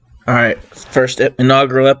All right, first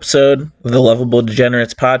inaugural episode of the Lovable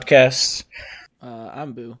Degenerates podcast.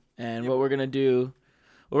 I'm Boo, and what we're gonna do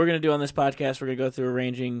on this podcast, we're gonna go through a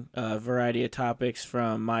ranging variety of topics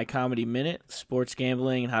from my comedy minute, sports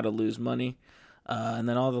gambling, and how to lose money, and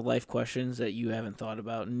then all the life questions that you haven't thought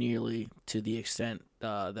about nearly to the extent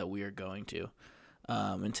that we are going to.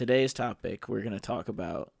 In today's topic, we're gonna talk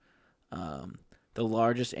about the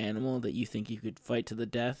largest animal that you think you could fight to the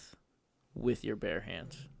death with your bare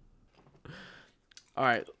hands. All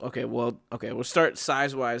right. Okay. We'll start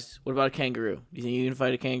size-wise. What about a kangaroo? Do you think you can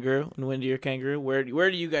fight a kangaroo and win to your kangaroo? Where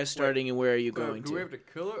do you guys starting and where are you going to? Do we have to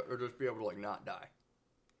kill it or just be able to not die?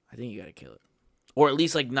 I think you got to kill it, or at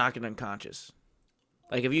least knock it unconscious.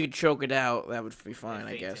 Like if you could choke it out, that would be fine,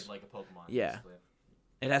 I guess. Like a Pokemon. Yeah. Basically.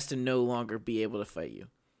 It has to no longer be able to fight you.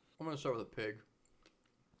 I'm gonna start with a pig.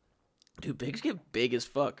 Dude, pigs get big as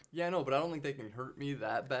fuck. Yeah, I know, but I don't think they can hurt me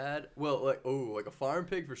that bad. Well, like a farm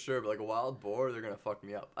pig for sure, but like a wild boar, they're gonna fuck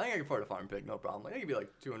me up. I think I can fight a farm pig, no problem. Like I could be like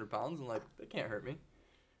 200 pounds and they can't hurt me.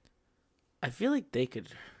 I feel like they could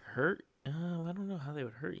hurt. I don't know how they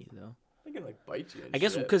would hurt you though. They can bite you. I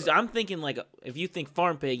guess because I'm thinking if you think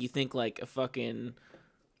farm pig, you think like a fucking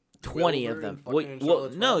 20 of them. Well,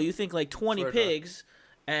 no, you think like 20 pigs.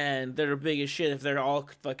 And they're big as shit if they're all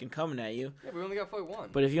fucking coming at you. Yeah, but we only got to fight one.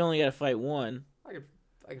 But if you only got to fight one. I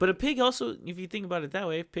could but a pig also, if you think about it that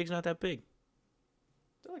way, a pig's not that big.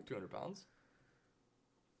 They're like 200 pounds.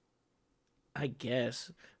 I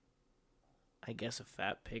guess a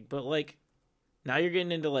fat pig. But now you're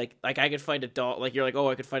getting into like I could fight a dog. Like you're like,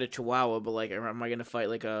 oh, I could fight a chihuahua. But am I going to fight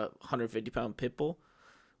like a 150-pound pit bull?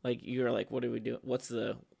 Like you're like, what do we do? What's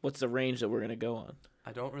the range that we're going to go on?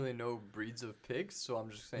 I don't really know breeds of pigs, so I'm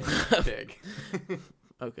just saying pig.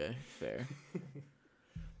 Okay, fair.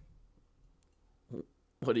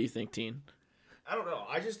 What do you think, Teen? I don't know.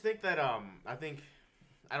 I just think that I think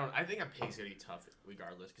a pig's gonna be tough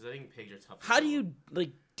regardless because I think pigs are tough. How do you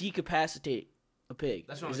decapacitate a pig?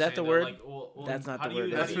 That's what is I'm that saying, the word? That's not the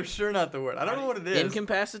word. That's for sure not the word. I don't know what it is.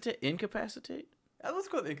 Incapacitate. Let's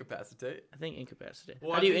go with incapacitate. I think incapacitate.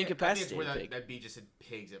 Well, How do you incapacitate a pig? That'd be just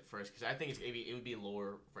pigs at first because I think it would be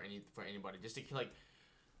lower for anybody just to kill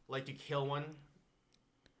to kill one.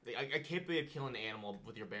 A capability of killing an animal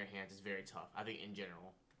with your bare hands is very tough. I think in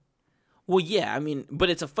general. Well, yeah, I mean,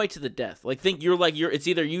 but it's a fight to the death. It's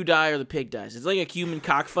either you die or the pig dies. It's like a human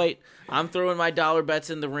cockfight. I'm throwing my dollar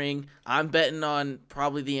bets in the ring. I'm betting on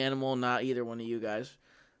probably the animal, not either one of you guys.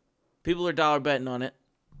 People are dollar betting on it.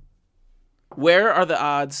 Where are the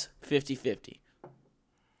odds 50-50?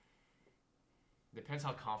 Depends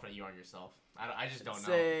how confident you are in yourself. I just don't know.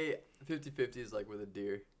 Say 50-50 is like with a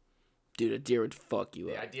deer. Dude, a deer would fuck you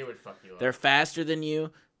up. Yeah, a deer would fuck you up. They're faster than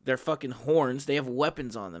you. They're fucking horns. They have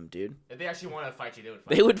weapons on them, dude. If they actually wanted to fight you,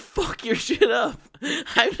 they would fuck your shit up.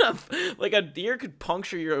 I'm not like a deer could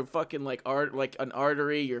puncture your fucking like an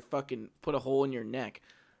artery. Your fucking put a hole in your neck.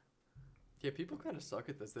 Yeah, people kind of suck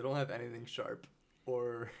at this. They don't have anything sharp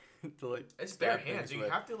or to It's bare hands. You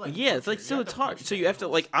have to yeah, it's it's hard. So you have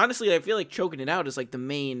to honestly, I feel like choking it out is the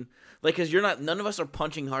main because none of us are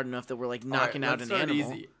punching hard enough that we're knocking out an animal.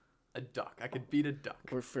 Easy. A duck. I could beat a duck.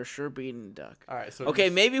 We're for sure beating a duck. All right. So okay,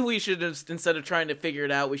 maybe we should instead of trying to figure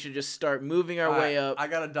it out, we should just start moving our way up. I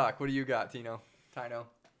got a duck. What do you got, Tino?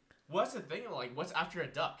 What's the thing? What's after a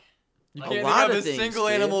duck? You can't think of a single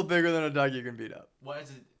animal bigger than a duck you can beat up. What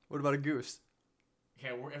is it? What about a goose?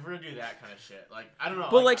 Okay, if we're gonna do that kind of shit, I don't know.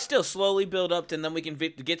 But still slowly build up, and then we can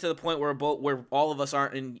get to the point where all of us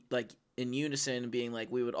aren't in unison, being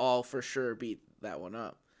we would all for sure beat that one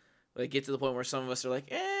up. Get to the point where some of us are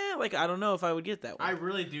I don't know if I would get that one. I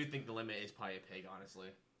really do think the limit is probably a pig, honestly.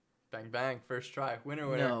 Bang bang, first try,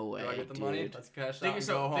 winner. No way, do I get the dude. money? Let's cash out and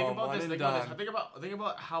go home. Think about this. Think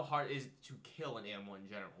about how hard it is to kill an animal in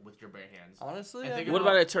general with your bare hands. Honestly, what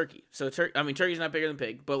about a turkey? So turkey's not bigger than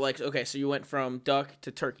pig, but okay, so you went from duck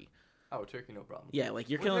to turkey. Oh, turkey, no problem. Yeah,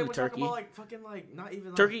 you're killing a turkey. Not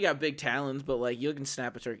even. Turkey got big talons, but you can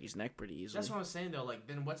snap a turkey's neck pretty easily. That's what I'm saying though.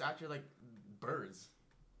 Then what's after birds?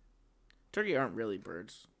 Turkey aren't really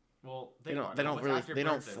birds. Well, they don't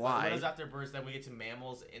fly. What is after birds? Then we get to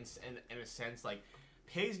mammals in a sense.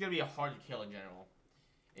 Pigs gonna be hard to kill in general.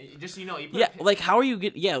 Just so you know. How are you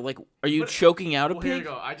are you choking out a pig? Here we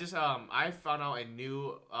go. I just I found out a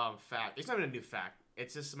new fact. It's not even a new fact.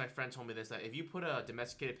 It's just my friend told me this that if you put a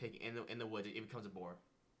domesticated pig in the woods, it becomes a boar.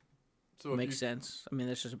 So makes sense. I mean,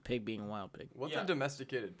 that's just a pig being a wild pig. What's a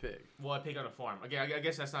domesticated pig? Well, a pig on a farm. Okay, I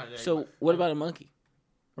guess that's not. So what about a monkey?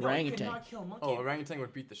 Orangutan. You cannot kill a monkey. Oh, orangutan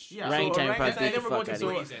would beat the shit. Yeah, orangutan would probably beat the fuck out of you.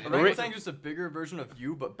 Orangutan is just a bigger version of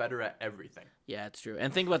you, but better at everything. Yeah, it's true.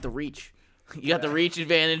 And think about the reach. You got the reach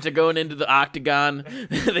advantage of going into the octagon.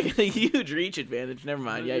 They got a huge reach advantage. Never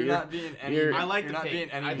mind. You're not being any. I like you're the not pig. being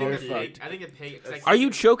any I think monkey. I think the pig. Are you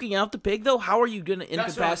choking out the pig though? How are you gonna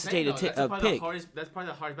incapacitate a pig? That's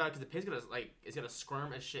probably the hardest battle because the pig's gonna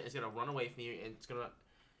squirm as shit. It's gonna run away from you and it's gonna.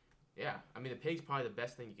 Yeah, I mean the pig's probably the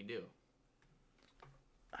best thing you can do.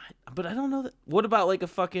 But I don't know that. What about like a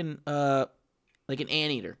fucking like an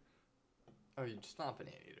anteater? Oh, you stomp an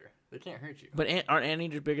anteater. They can't hurt you. But aren't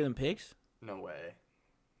anteaters bigger than pigs? No way.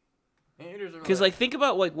 Anteaters are. Because like think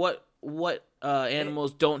about like what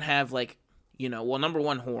animals don't have like well, number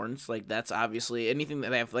one, horns, like that's obviously anything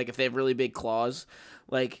that they have, like if they have really big claws,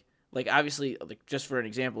 like obviously like just for an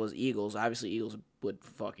example is eagles. Obviously eagles would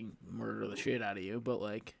fucking murder the shit out of you, but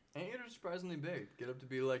like anteaters are surprisingly big. Get up to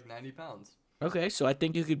be like 90 pounds. Okay, so I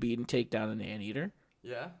think you could beat and take down an anteater.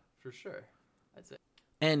 Yeah, for sure. I'd say.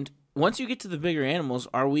 And once you get to the bigger animals,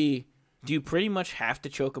 do you pretty much have to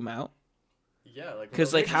choke them out? Yeah, like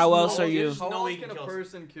because like how else are you? How else can a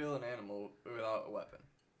person kill an animal without a weapon?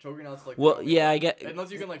 Choking out's like. Well, yeah, I get.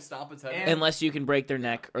 Unless you can like stomp its head. Unless you can break their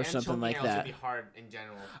neck or something like that. Be hard in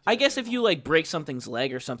general. I guess if you like break something's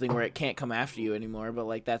leg or something where it can't come after you anymore, but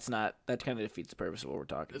like that kind of defeats the purpose of what we're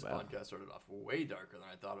talking about. This podcast started off way darker than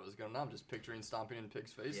I thought it was gonna. Now I'm just picturing stomping in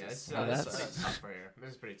pigs' faces. Yeah, this is pretty tough right here.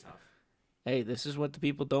 This is pretty tough. Hey, this is what the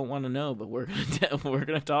people don't want to know, but we're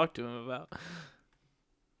gonna talk to them about.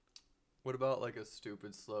 What about like a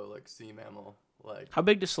stupid slow like sea mammal like? How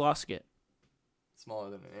big does sloths get?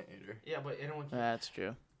 Smaller than an anteater. Yeah, but anyone can. That's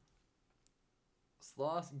true.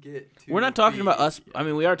 Sloths get too We're not talking big. about us. I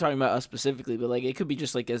mean, we are talking about us specifically, but like it could be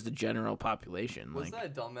just like as the general population. What's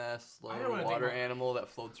like, that dumbass slow water animal that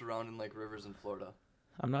floats around in like rivers in Florida?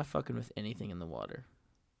 I'm not fucking with anything in the water.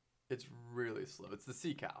 It's really slow. It's the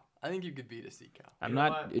sea cow. I think you could beat a sea cow. I'm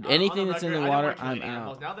not anything that's in the water. I'm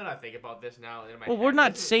out. Now that I think about this, well, we're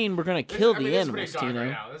not saying we're gonna kill the animals, Tino.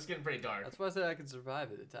 Right now. This is getting pretty dark. That's why I said I could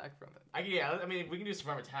survive an attack from it. I mean, we can do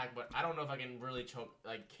survive attack, but I don't know if I can really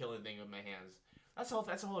kill anything with my hands. That's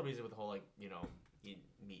the whole reason with the whole eat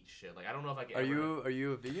meat shit. Like I don't know if I can. Are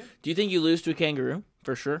you a vegan? Do you think you lose to a kangaroo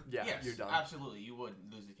for sure? Yeah, yes, you're done. Absolutely, you would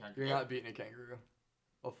lose the kangaroo. You're not beating a kangaroo.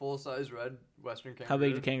 A full-size red Western kangaroo. How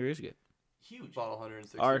big do kangaroos get? Huge. About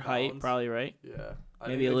 160 Our pounds. height, probably, right? Yeah.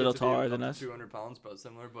 Maybe a little taller than us. 200 pounds, but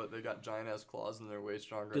similar. But they got giant-ass claws and they're way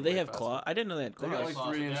stronger. Do they have claws? I didn't know they had claws. They got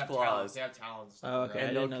like 3-inch claws. They have talons. Oh, okay. And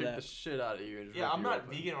I they'll didn't know kick that. the shit out of you. Yeah, I'm not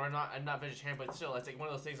vegan or I'm not vegetarian, but still, it's like one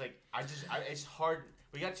of those things. Like it's hard.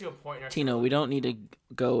 We got to a point in our Tino, we don't need to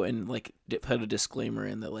go and like put a disclaimer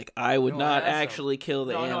in that like I would not actually kill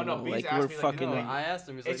the animal. No. Like we're fucking. I asked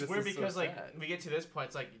him. It's weird because like we get to this point,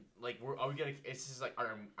 it's like are we gonna? It's just like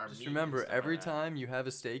our. Just remember, every time you have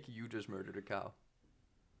a steak, you just murdered a cow.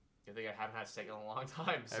 I think I haven't had steak in a long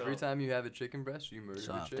time. So. Every time you have a chicken breast, you murdered a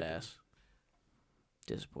chicken. Soft ass.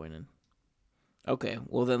 Disappointing. Okay,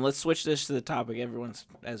 well then let's switch this to the topic everyone's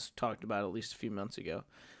has talked about at least a few months ago.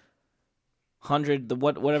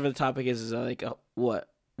 Whatever the topic is like what?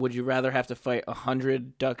 Would you rather have to fight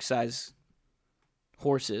 100 duck-sized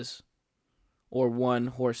horses, or one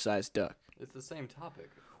horse-sized duck? It's the same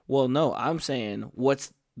topic. Well, no, I'm saying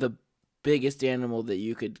what's the biggest animal that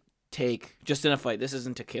you could take just in a fight? This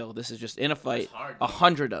isn't to kill. This is just in a fight.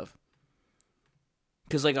 100 of.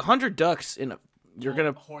 Because like 100 ducks you're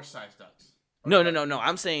gonna horse-sized ducks. No.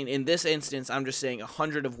 I'm saying in this instance, I'm just saying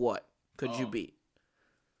 100 of what could you beat?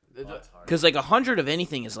 Because like 100 of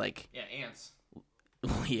anything is like ants.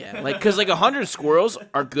 Yeah, like because like 100 squirrels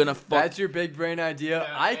are gonna fuck. That's your big brain idea.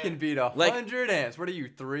 Yeah, I can beat 100 ants. What are you,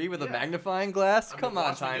 3 with a magnifying glass? Come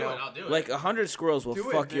on, Tino. I'll do it. Like 100 squirrels will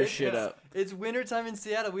fuck your shit up. It's wintertime in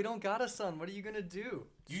Seattle. We don't got a sun. What are you gonna do?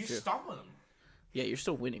 You stomp on them. Yeah, you're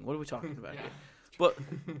still winning. What are we talking about here? But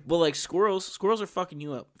like squirrels are fucking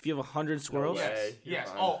you up. If you have 100 squirrels,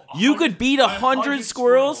 yes. You could beat 100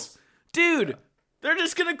 squirrels, dude. Yeah. They're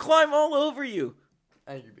just gonna climb all over you.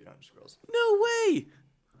 I think you beat 100 squirrels. No way.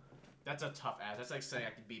 That's a tough ass. That's like saying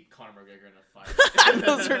I could beat Conor McGregor in a fight.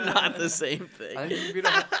 Those are not the same thing. I think you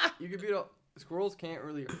could beat squirrels can't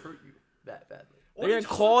really hurt you that badly. They're gonna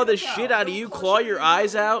claw the shit out of you, claw your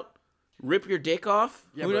eyes out, rip your dick off.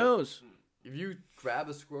 Yeah, who knows? If you grab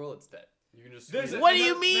a squirrel, it's dead. You can just. What do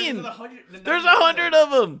you mean? There's 100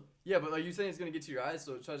 of them. Yeah, but like you saying, it's gonna get to your eyes,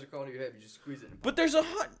 so it tries to crawl into your head. You just squeeze it. But there's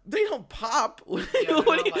they don't pop.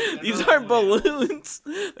 These aren't balloons.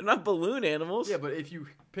 They're not balloon animals. Yeah, but if you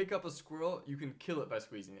pick up a squirrel, you can kill it by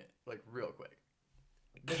squeezing it, like real quick.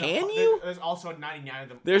 Can you? There's also 99 of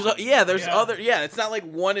them. There's other. Yeah, it's not like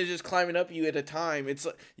one is just climbing up you at a time. It's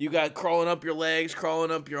you got crawling up your legs,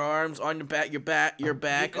 crawling up your arms, on your back, your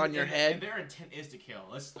back, on your head. And their intent is to kill.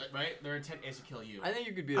 Right? Their intent is to kill you. I think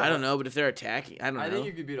you could beat. I don't know, but if they're attacking, I don't know. I think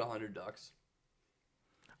you could beat 100 ducks.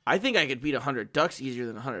 I think I could beat 100 ducks easier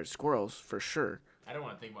than 100 squirrels for sure. I don't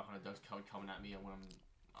want to think about 100 ducks coming at me when I'm.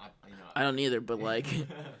 I don't either, but like.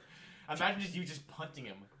 Imagine just you punting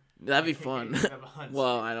him. That'd be fun.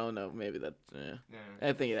 Well, I don't know. Maybe that. Yeah.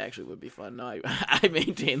 I think it actually would be fun. No, I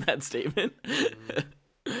maintain that statement.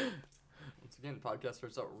 Once again, podcast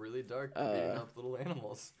starts out really dark, beating up little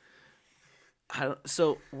animals.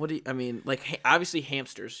 So what do you? I mean, like obviously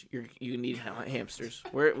hamsters. You need hamsters.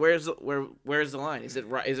 Where's the line? Is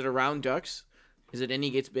it around ducks? Is it any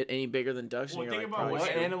bigger than ducks? Well, think about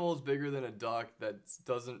what animal is bigger than a duck that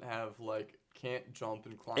doesn't have can't jump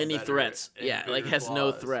and climb any threats? Yeah, has claws.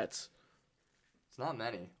 no threats. It's not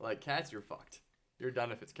many. Like cats, you're fucked. You're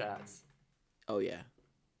done if it's cats. Oh yeah.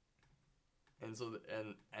 And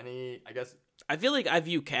I guess I feel like I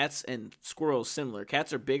view cats and squirrels similar.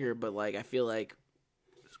 Cats are bigger, but like I feel like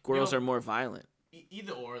squirrels are more violent.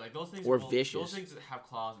 Either or, like those things. Or vicious. Those things that have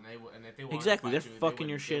claws and if they want exactly, to they're fight fucking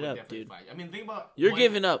you, your shit up, dude. Fight. I mean, think about you're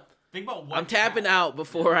giving up. Think about one. I'm tapping out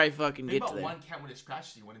before I fucking get to there. One cat when it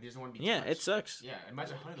scratches you when it doesn't want to be. Yeah, touched. it sucks. Yeah,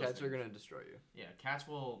 imagine 100 cats are gonna destroy you. Yeah, cats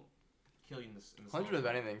will kill you in this. 100 of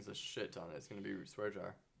anything's a shit ton. It's gonna be swear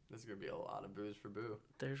jar. This is gonna be a lot of booze for Boo.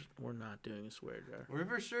 We're not doing a swear jar. We're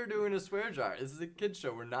for sure doing a swear jar. This is a kid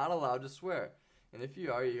show. We're not allowed to swear, and if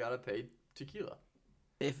you are, you gotta pay tequila.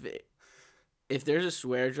 If there's a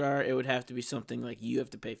swear jar, it would have to be something like you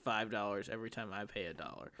have to pay $5 every time I pay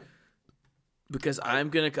 $1. Because I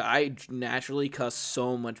naturally cuss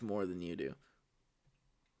so much more than you do.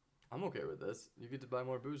 I'm okay with this. You get to buy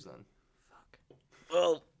more booze then. Fuck.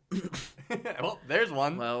 Well. Well, there's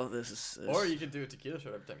one. Well, this is. Or you could do a tequila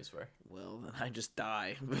shot every time you swear. Well, then I just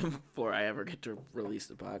die before I ever get to release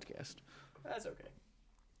the podcast. That's okay.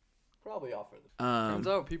 Probably offer this. Turns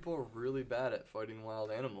out people are really bad at fighting wild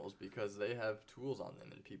animals because they have tools on them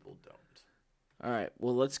and people don't. All right.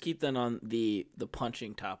 Well, let's keep that on the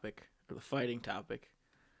punching topic or the fighting topic.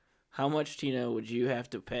 How much, Tino, would you have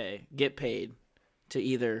to get paid to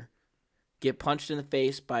either get punched in the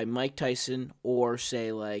face by Mike Tyson or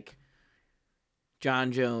say like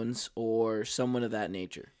John Jones or someone of that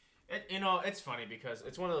nature? It's funny because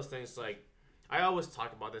it's one of those things like I always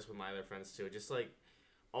talk about this with my other friends too. Just like,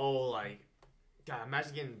 God,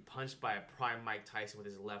 imagine getting punched by a prime Mike Tyson with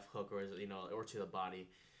his left hook or to the body.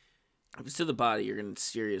 If it's to the body, you're going to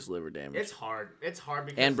serious liver damage. It's hard. It's hard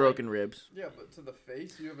because and broken ribs. Yeah, but to the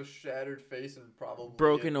face, you have a shattered face and probably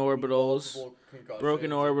broken orbitals. You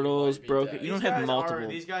don't have multiple.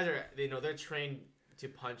 These guys are they're trained to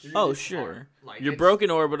punch. Oh sure. Like, you're broken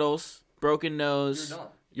orbitals, broken nose. You're done.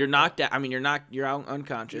 You're knocked out. I mean, you're out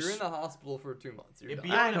unconscious. You're in the hospital for 2 months.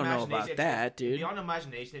 I don't know about that, dude. Beyond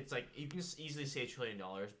imagination, it's like you can just easily say $1 trillion,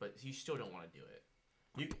 but you still don't want to do it.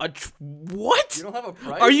 What? You don't have a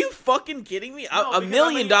price? Are you fucking kidding me? No, $1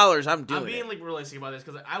 million, I'm doing it. I'm being like realistic about this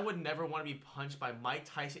because I would never want to be punched by Mike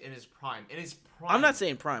Tyson in his prime. I'm not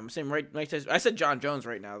saying prime. I'm saying Mike Tyson. I said John Jones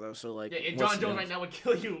right now though, so like. Yeah, John Jones right now would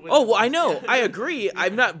kill you. I know. I agree.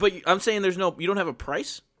 I'm not, but I'm saying you don't have a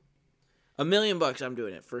price. $1 million, I'm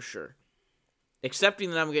doing it for sure. Accepting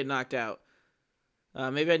that I'm gonna get knocked out.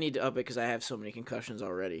 Maybe I need to up it because I have so many concussions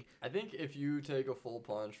already. I think if you take a full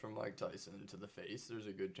punch from Mike Tyson to the face, there's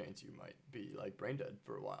a good chance you might be like brain dead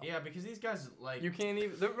for a while. Yeah, because these guys like you can't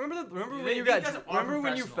even remember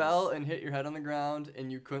when you fell and hit your head on the ground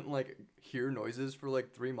and you couldn't like hear noises for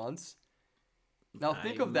like 3 months. Now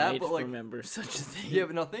think of that, but like remember such a thing. Yeah,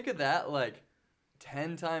 but now think of that like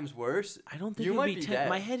 10 times worse. I don't think you might be 10. dead.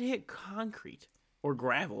 My head hit concrete. Or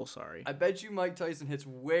gravel, sorry. I bet you Mike Tyson hits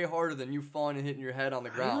way harder than you falling and hitting your head on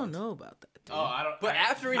the ground. I don't know about that, dude. Oh, I don't. But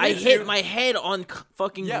after I hit my head on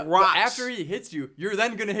fucking rocks. But after he hits you, you're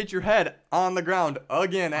then gonna hit your head on the ground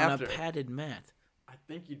again after. On a padded mat. I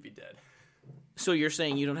think you'd be dead. So you're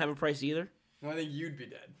saying you don't have a price either? No, I think you'd be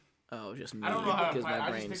dead. Oh, just me. I don't know how because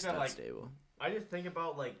my brain's not stable. I just think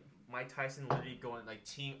about like Mike Tyson literally going like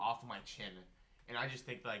teeing off of my chin, and I just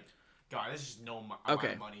think like. God, this is no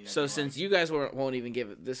okay. Money. So since you guys won't even give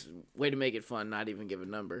it this way to make it fun, not even give a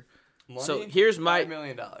number. Money, so here's my $5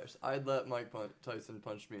 million. I'd let Mike Tyson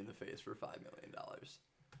punch me in the face for $5 million.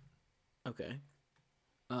 Okay.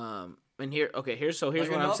 And here's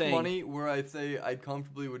what I'm saying. Money where I'd say I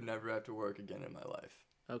comfortably would never have to work again in my life.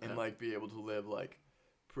 Okay. And like be able to live like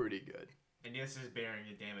pretty good. And this is bearing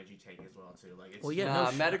the damage you take as well too. Like it's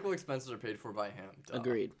medical medical expenses are paid for by him. Duh.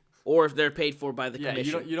 Agreed. or if they're paid for by the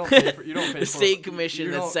commission. You don't pay for the state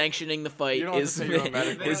commission that's sanctioning the fight is. You don't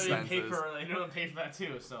pay for They don't pay for that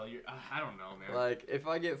too. So I don't know, man. Like if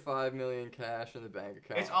I get $5 million cash in the bank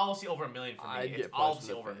account, it's obviously over $1 million for me. I'd It's get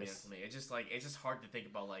obviously over $1 million for me. It's just hard to think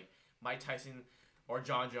about like Mike Tyson or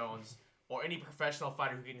John Jones. Or any professional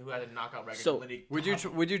fighter who has a knockout record. So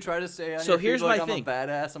would you try to stay on? So here's my thing. I'm a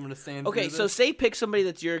badass. I'm gonna stand. Okay, so say pick somebody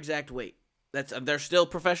that's your exact weight. They're still a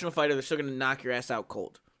professional fighter. They're still gonna knock your ass out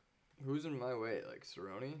cold. Who's in my weight? Like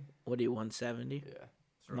Cerrone? What are you, 170? Yeah.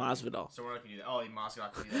 Masvidal. So we're not gonna do that. Oh,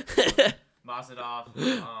 Masvidal can do that.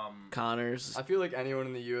 Masvidal. Connors. I feel like anyone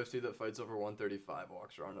in the UFC that fights over 135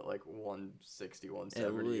 walks around at like 160,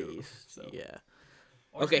 170. At least. So. Yeah.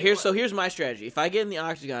 Okay, here's my strategy. If I get in the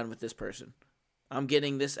octagon with this person, I'm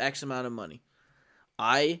getting this X amount of money.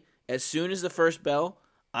 As soon as the first bell,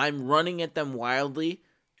 I'm running at them wildly,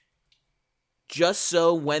 just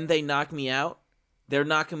so when they knock me out, they're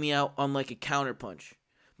knocking me out on like a counterpunch.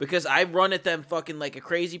 Because I run at them fucking like a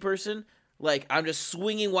crazy person, like I'm just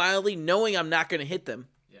swinging wildly, knowing I'm not gonna hit them.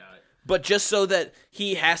 Yeah. But just so that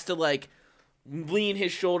he has to like lean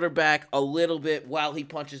his shoulder back a little bit while he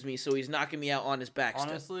punches me, so he's knocking me out on his back.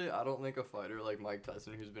 Honestly, I don't think a fighter like Mike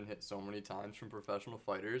Tyson, who's been hit so many times from professional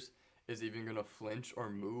fighters, is even gonna flinch or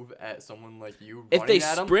move at someone like you. If they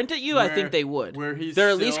sprint at you, I think they would. They're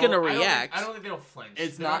at least gonna react. I don't think they'll flinch.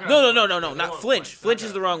 It's not. No, not flinch. Flinch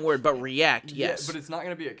is the wrong word, but react. Yes. Yeah, but it's not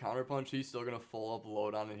gonna be a counterpunch. He's still gonna full up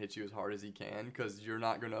load on and hit you as hard as he can, because you're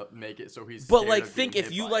not gonna make it so he's. But like, think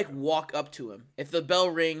if you like walk up to him, if the bell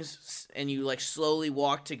rings and you like slowly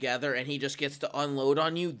walk together and he just gets to unload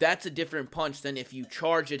on you, that's a different punch than if you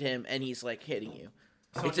charge at him and he's like hitting you.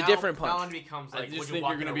 So it's a different punch. Now it becomes like, I just think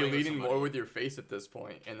you're going to be leading more with your face at this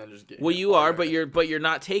point, and then just get. Well, you are, but you're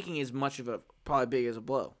not taking as much of a probably big as a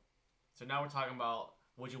blow. So now we're talking about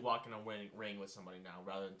would you walk in a ring with somebody now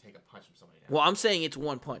rather than take a punch from somebody now? Well, I'm saying it's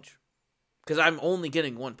one punch, because I'm only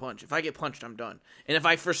getting one punch. If I get punched, I'm done. And if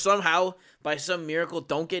I for somehow by some miracle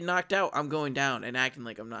don't get knocked out, I'm going down and acting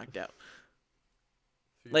like I'm knocked out.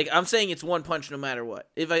 Like I'm saying, it's one punch no matter what.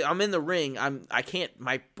 If I'm in the ring, I can't.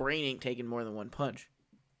 My brain ain't taking more than one punch.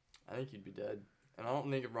 I think you'd be dead. And I don't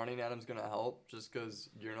think running at him's going to help, just because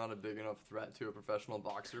you're not a big enough threat to a professional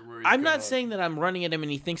boxer. I'm not saying that I'm running at him and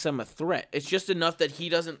he thinks I'm a threat. It's just enough that he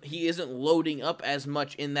isn't loading up as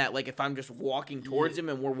much in that, like if I'm just walking towards him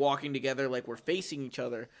and we're walking together like we're facing each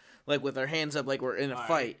other, like with our hands up like we're in a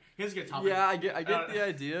fight. Here's a good topic. Yeah, I get the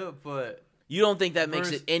idea, but... You don't think that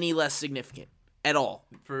makes it any less significant? At all.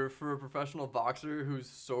 For a professional boxer who's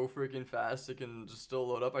so freaking fast, it can just still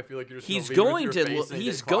load up. I feel like you're just he's going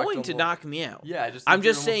to knock me out. Yeah, I'm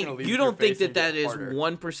just saying you don't think that is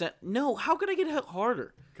 1%. No, how could I get hit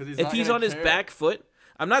harder? If he's on his back foot,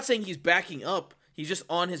 I'm not saying he's backing up. He's just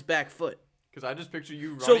on his back foot. Because I just picture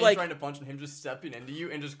you running, trying to punch, and him just stepping into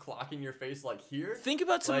you and just clocking your face like here. Think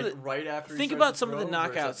about some of the right after. Think about some of the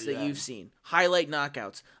knockouts that you've seen. Highlight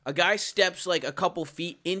knockouts. A guy steps like a couple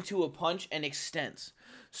feet into a punch and extends.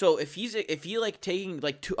 So if he like taking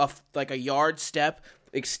like a yard step,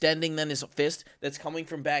 extending then his fist that's coming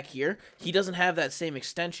from back here, he doesn't have that same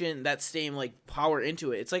extension, that same like power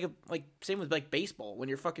into it. It's like same with like baseball. When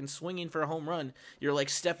you're fucking swinging for a home run, you're like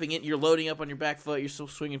stepping in, you're loading up on your back foot, you're still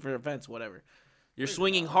swinging for a fence, whatever. You're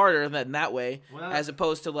swinging harder than that way, as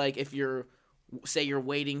opposed to like if you're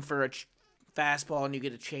waiting for a fastball and you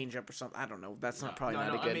get a changeup or something. I don't know. That's probably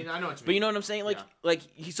not a good. I mean, I know what you mean. But you know what I'm saying?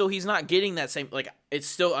 So he's not getting that same. Like it's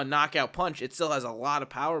still a knockout punch. It still has a lot of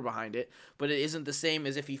power behind it, but it isn't the same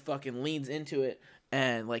as if he fucking leans into it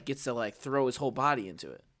and like gets to like throw his whole body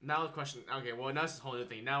into it. Now the question. Okay, well now this is a whole other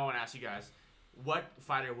thing. Now I want to ask you guys, what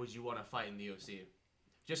fighter would you want to fight in the UFC?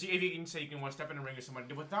 Just if you can say you can want to step in the ring with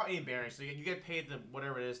somebody without any bearing, so you get paid the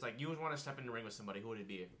whatever it is. Like you would want to step in the ring with somebody. Who would it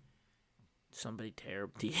be? Somebody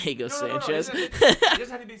terrible. Diego Sanchez. It doesn't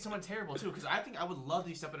have to be someone terrible, too, because I think I would love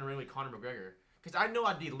to step in the ring with Conor McGregor. Because I know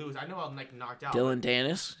I'd lose. I know I'm like knocked out. Dylan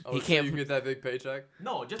Dennis. He can't. You can get that big paycheck.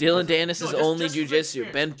 No, Dylan Dennis is only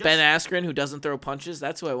jiu-jitsu. Ben Askren, who doesn't throw punches.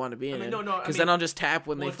 That's who I want to be in. Because then I'll just tap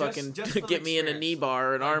when they fucking get me in a knee bar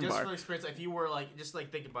or an arm bar. Just for experience, if you were like, just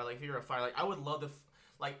like think about like if you're a fighter, like I would love to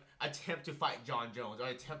like attempt to fight John Jones or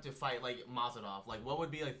attempt to fight like Masvidal. Like what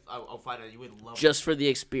would be like a fighter that you would love? Just for the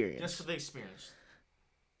experience. Just for the experience.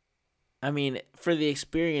 I mean, for the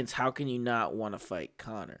experience, how can you not want to fight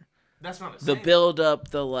Conor? That's what I'm saying. The build up,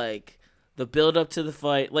 the the build up to the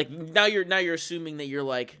fight. Like now you're assuming that you're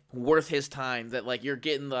like worth his time. That like you're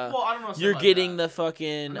getting the. Well, I don't know. You're Like getting that. the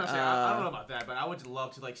fucking. I don't know about that, but I would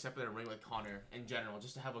love to like step in a ring with Connor in general,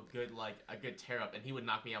 just to have a good tear up, and he would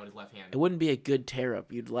knock me out with his left hand. It wouldn't be a good tear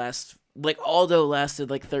up. You'd last like Aldo lasted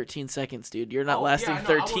like 13 seconds, dude. You're not lasting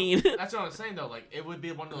 13. That's what I'm saying though. Like it would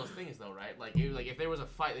be one of those things though, right? Like if there was a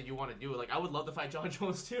fight that you want to do, like I would love to fight John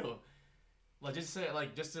Jones too. Like just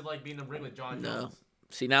to be in the ring with John Jones.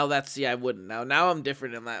 See, now I wouldn't. Now I'm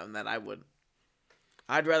different in that I wouldn't.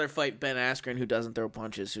 I'd rather fight Ben Askren, who doesn't throw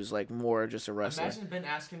punches, who's like more just a wrestler. Imagine Ben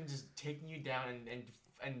Askren just taking you down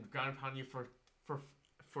and ground pound you for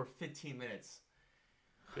 15 minutes.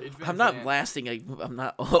 I'm not lasting. I'm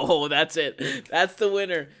not. Oh, that's it. That's the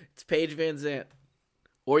winner. It's Paige Van Zandt.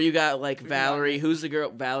 Or you got like Valerie. Who's the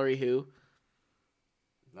girl? Valerie who?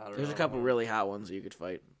 There's a couple really hot ones that you could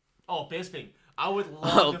fight. Oh, Bisping. I would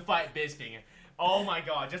love to fight Bisping. Oh my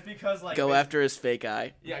god, just because like go after his fake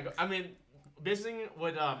eye. Yeah, I mean, Bisping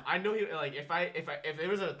would. I know he like if there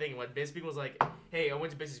was a thing when Bisping was like, hey, I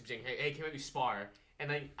went to Bisping's gym. Hey, can we spar? And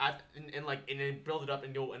then and then build it up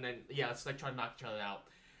and then let's like try to knock each other out.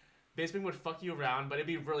 Bisping would fuck you around, but it'd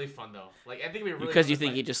be really fun though. Like I think it'd be really because fun you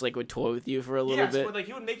think he just like would toy with you for a little bit. Yeah, but like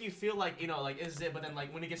he would make you feel like like is it? But then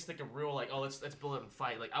like when he gets like a real like let's build it and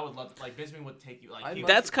fight. Like I would love to, like Bisping would take you like.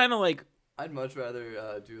 That's kind of like. I'd much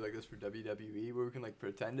rather do like this for WWE, where we can like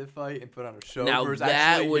pretend to fight and put on a show. Now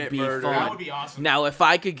that would be fun. That would be awesome. Now if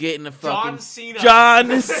I could get in a fucking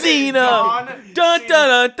John Cena, dun dun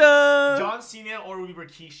dun dun. John Cena or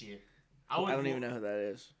Rikishi. I don't even know who that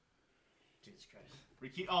is. Jesus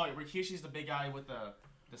Christ. Rikishi's the big guy with the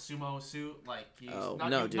sumo suit. Like he's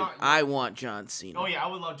dude. I want John Cena. Oh yeah, I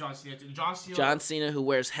would love John Cena. John Cena who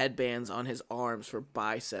wears headbands on his arms for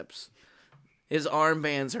biceps. His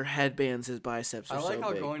armbands or headbands, his biceps are so big. I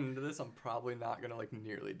like how going into this, I'm probably not gonna like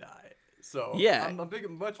nearly die. So yeah, I'm a big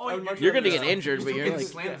much. You're gonna get injured, but you're like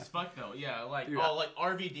slammed as fuck though. Yeah, like like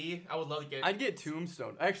RVD. I would love to get. I'd get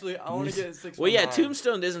Tombstone. Actually, I want to get 619. Well, yeah,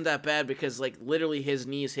 Tombstone isn't that bad because like literally his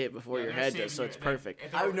knees hit before your head does, so it's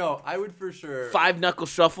perfect. I would for sure. 5-knuckle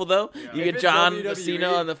shuffle though. Yeah. You get John Cena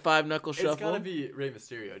on the 5-knuckle shuffle. It's gotta be Rey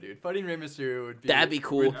Mysterio, dude. Fighting Rey Mysterio would be. That'd be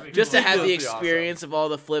cool. Just to have the experience of all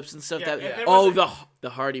the flips and stuff. The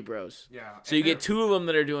Hardy Bros. Yeah. So you get two of them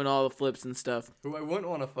that are doing all the flips and stuff. Who I wouldn't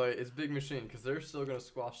want to fight is Big Machine because they're still gonna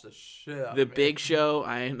squash the shit out of me. The Big Show,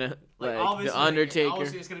 I know, like the Undertaker.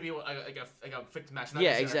 Obviously, it's gonna be like a fixed match.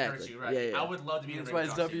 Yeah, exactly. Right? Yeah. I would love to be in the ring.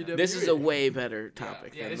 WWE. This is a way better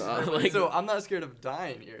topic. Yeah, so I'm not scared of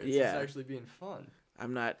dying here. It's just actually being fun.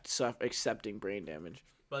 I'm not accepting brain damage.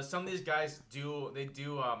 But some of these guys do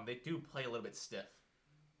play a little bit stiff.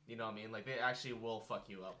 You know what I mean? Like, they actually will fuck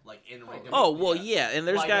you up. Like, in ring. Oh, well, yeah. And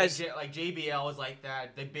there's like, guys... Like, JBL is like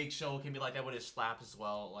that. The Big Show can be like that with his slaps as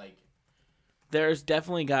well. Like... There's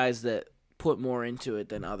definitely guys that put more into it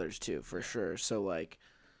than others, too, for sure. So, like...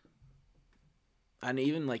 And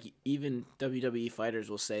even WWE fighters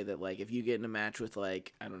will say that, like, if you get in a match with,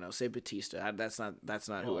 like, I don't know, say Batista. That's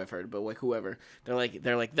not who I've heard, but, like, whoever. They're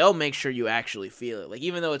like, they'll make sure you actually feel it. Like,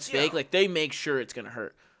 even though it's fake, like, they make sure it's going to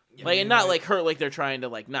hurt. Yeah, like, and not like hurt like they're trying to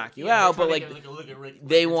like knock you out, but like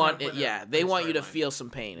they want it. Yeah, they want you to feel some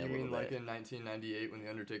pain. You mean like in 1998 when the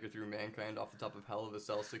Undertaker threw Mankind off the top of Hell of a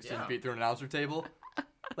Cell 16 feet through an announcer table?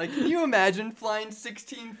 Like, can you imagine flying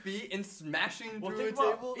 16 feet and smashing through a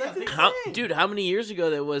table? That's insane. Dude, how many years ago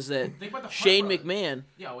that was that? Shane McMahon.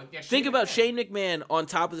 Think about Shane McMahon on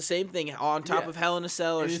top of the same thing, on top of Hell in a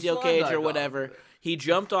Cell or Steel Cage or whatever. He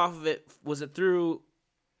jumped off of it. Was it through?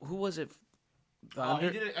 Who was it? He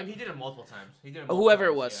did it. I mean, he did it multiple times. Whoever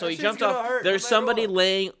it was. Yeah. So he jumped off. There's somebody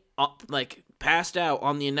laying like passed out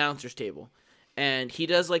on the announcer's table, and he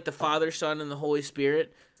does like the Father, Son, and the Holy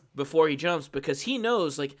Spirit before he jumps because he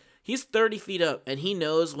knows like he's 30 feet up, and he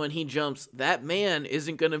knows when he jumps that man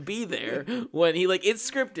isn't gonna be there when he like it's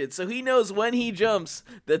scripted, so he knows when he jumps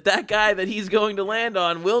that guy that he's going to land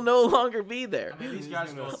on will no longer be there. I mean, these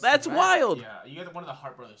guys that's wild. Yeah, you get one of the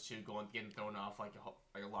Hart brothers too getting thrown off like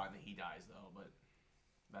a lot, and then he dies though, but.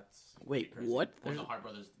 That's wait, what? One of the Hart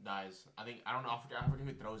brothers dies. I don't know. I forget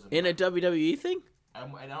who throws him. In a WWE thing? I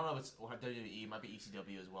don't know if it's WWE. It might be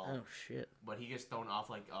ECW as well. Oh shit! But he gets thrown off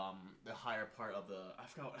like the higher part of the.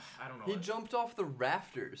 I don't know. He jumped off the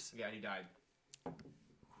rafters. Yeah, he died.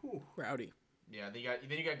 Whew. Rowdy. Yeah, then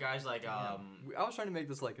you got guys like I was trying to make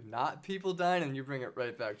this like not people dying, and you bring it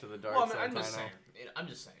right back to the dark side. I'm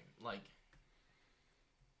just saying, like.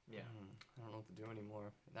 Yeah. I don't know what to do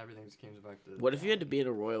anymore. Everything just comes back to. What if you had to be in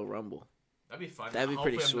a Royal Rumble? That'd be fun. That'd be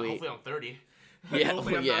pretty sweet. Hopefully I'm 30. Yeah,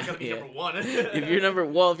 hopefully I'm not gonna be number one. if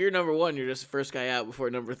you're number one, you're just the first guy out before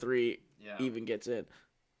number 3 even gets in.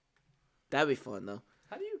 That'd be fun though.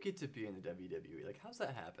 How do you get to be in the WWE? Like, how's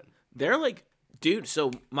that happen? They're like, dude.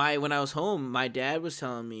 So when I was home, my dad was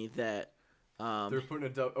telling me that they're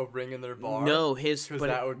putting a ring in their bar. No,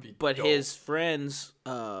 that would be. But dope. his friend's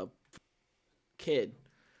kid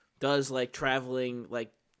does like traveling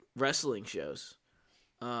like wrestling shows,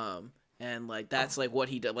 and like that's like what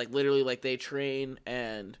he does. Like literally, like they train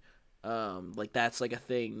and like that's like a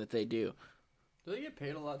thing that they do. Do they get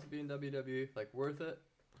paid a lot to be in WWE? Like worth it?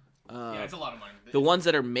 Yeah, it's a lot of money. The ones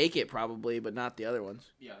that make it probably, but not the other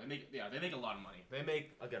ones. Yeah, they make a lot of money. They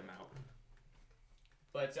make a good amount.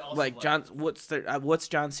 But it's also like John, what's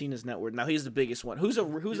John Cena's net worth? Now he's the biggest one. Who's a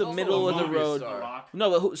middle of the road?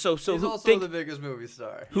 No, but he's also the biggest movie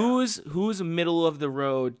star. Who's a middle of the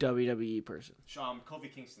road WWE person?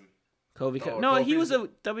 Kofi Kingston. No, he was a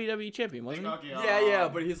WWE champion, wasn't he? Yeah,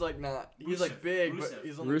 but he's like not. He's Rusev. like big, Rusev. but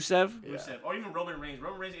he's only Rusev, or even Roman Reigns.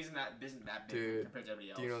 Roman Reigns isn't that big compared to everybody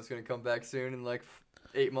else. Do you know what's gonna come back soon in like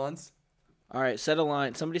 8 months? All right, set a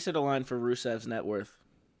line. Somebody set a line for Rusev's net worth.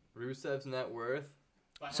 Rusev's net worth.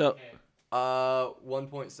 So,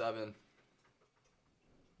 1.7.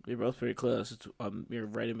 You're both pretty close. It's you're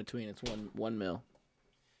right in between. It's one mil.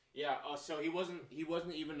 Yeah. So he wasn't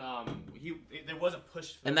even there was a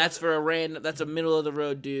push. And that's for that's a middle of the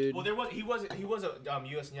road dude. Well, he was a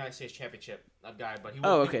United States Championship guy, but he.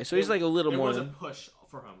 Okay. So he's like a little more. There was a push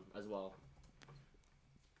for him as well.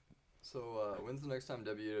 So when's the next time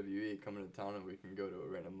WWE coming to town and we can go to a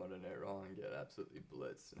random Monday Night Raw and get absolutely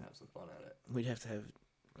blitzed and have some fun at it? We'd have to have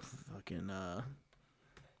fucking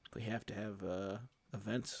we have to have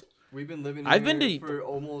events. We've been living for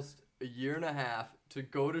almost a year and a half to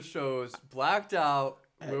go to shows blacked out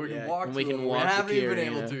where we can walk to we them. We haven't even been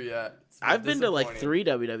able to yet. I've been to like 3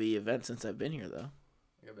 WWE events since I've been here though.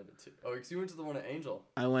 I've been to 2. Oh, because you went to the one at Angel.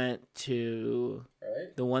 I went to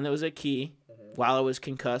the one that was at Key while I was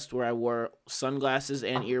concussed, where I wore sunglasses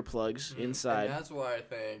and earplugs inside. And that's why I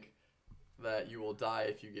think that you will die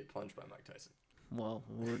if you get punched by Mike Tyson. Well,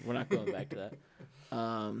 we're not going back to that.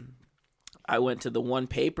 I went to the one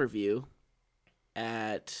pay-per-view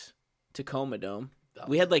at Tacoma Dome.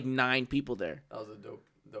 We had like 9 people there. That was a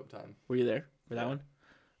dope time. Were you there for that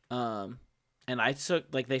one? And I took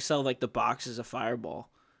like they sell like the boxes of Fireball.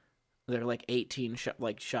 They're like 18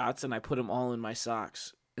 shots, and I put them all in my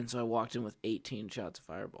socks. And so I walked in with 18 shots of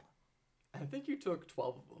Fireball. I think you took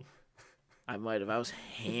 12 of them. I might have. I was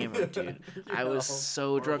hammered, dude. I was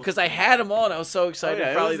so drunk because I had them all, and I was so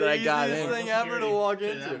excited. Probably that I got in. It was the easiest thing ever to walk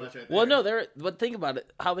into. Well, no, but think about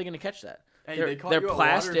it. How are they gonna catch that? Hey, they're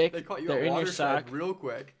plastic. They caught you they're in your sock real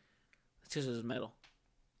quick. It's because it was metal.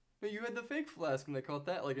 But you had the fake flask, and they caught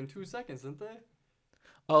that like in 2 seconds, didn't they?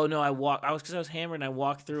 Oh no, I was hammered, and I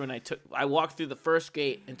walked through, and I walked through the first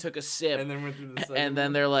gate and took a sip, and then went through the second. And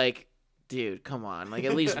then they're like, "Dude, come on! Like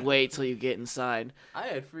at least wait till you get inside." I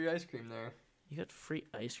had free ice cream there. You got free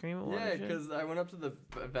ice cream at Watershed? Yeah, because I went up to the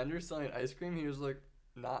vendor selling ice cream. He was like,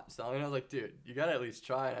 not selling. I was like, dude, you gotta at least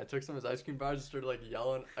try. And I took some of his ice cream bars and started like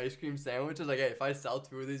yelling ice cream sandwiches. Like, hey, if I sell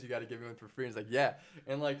 2 of these, you gotta give me one for free. And he's like, yeah.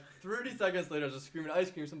 And like 30 seconds later, I was just screaming ice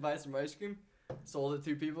cream. Buy some ice cream. Sold it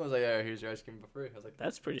to 2 people. I was like, yeah, here's your ice cream for free. I was like,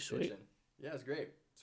 that's pretty sweet. Yeah, it's great.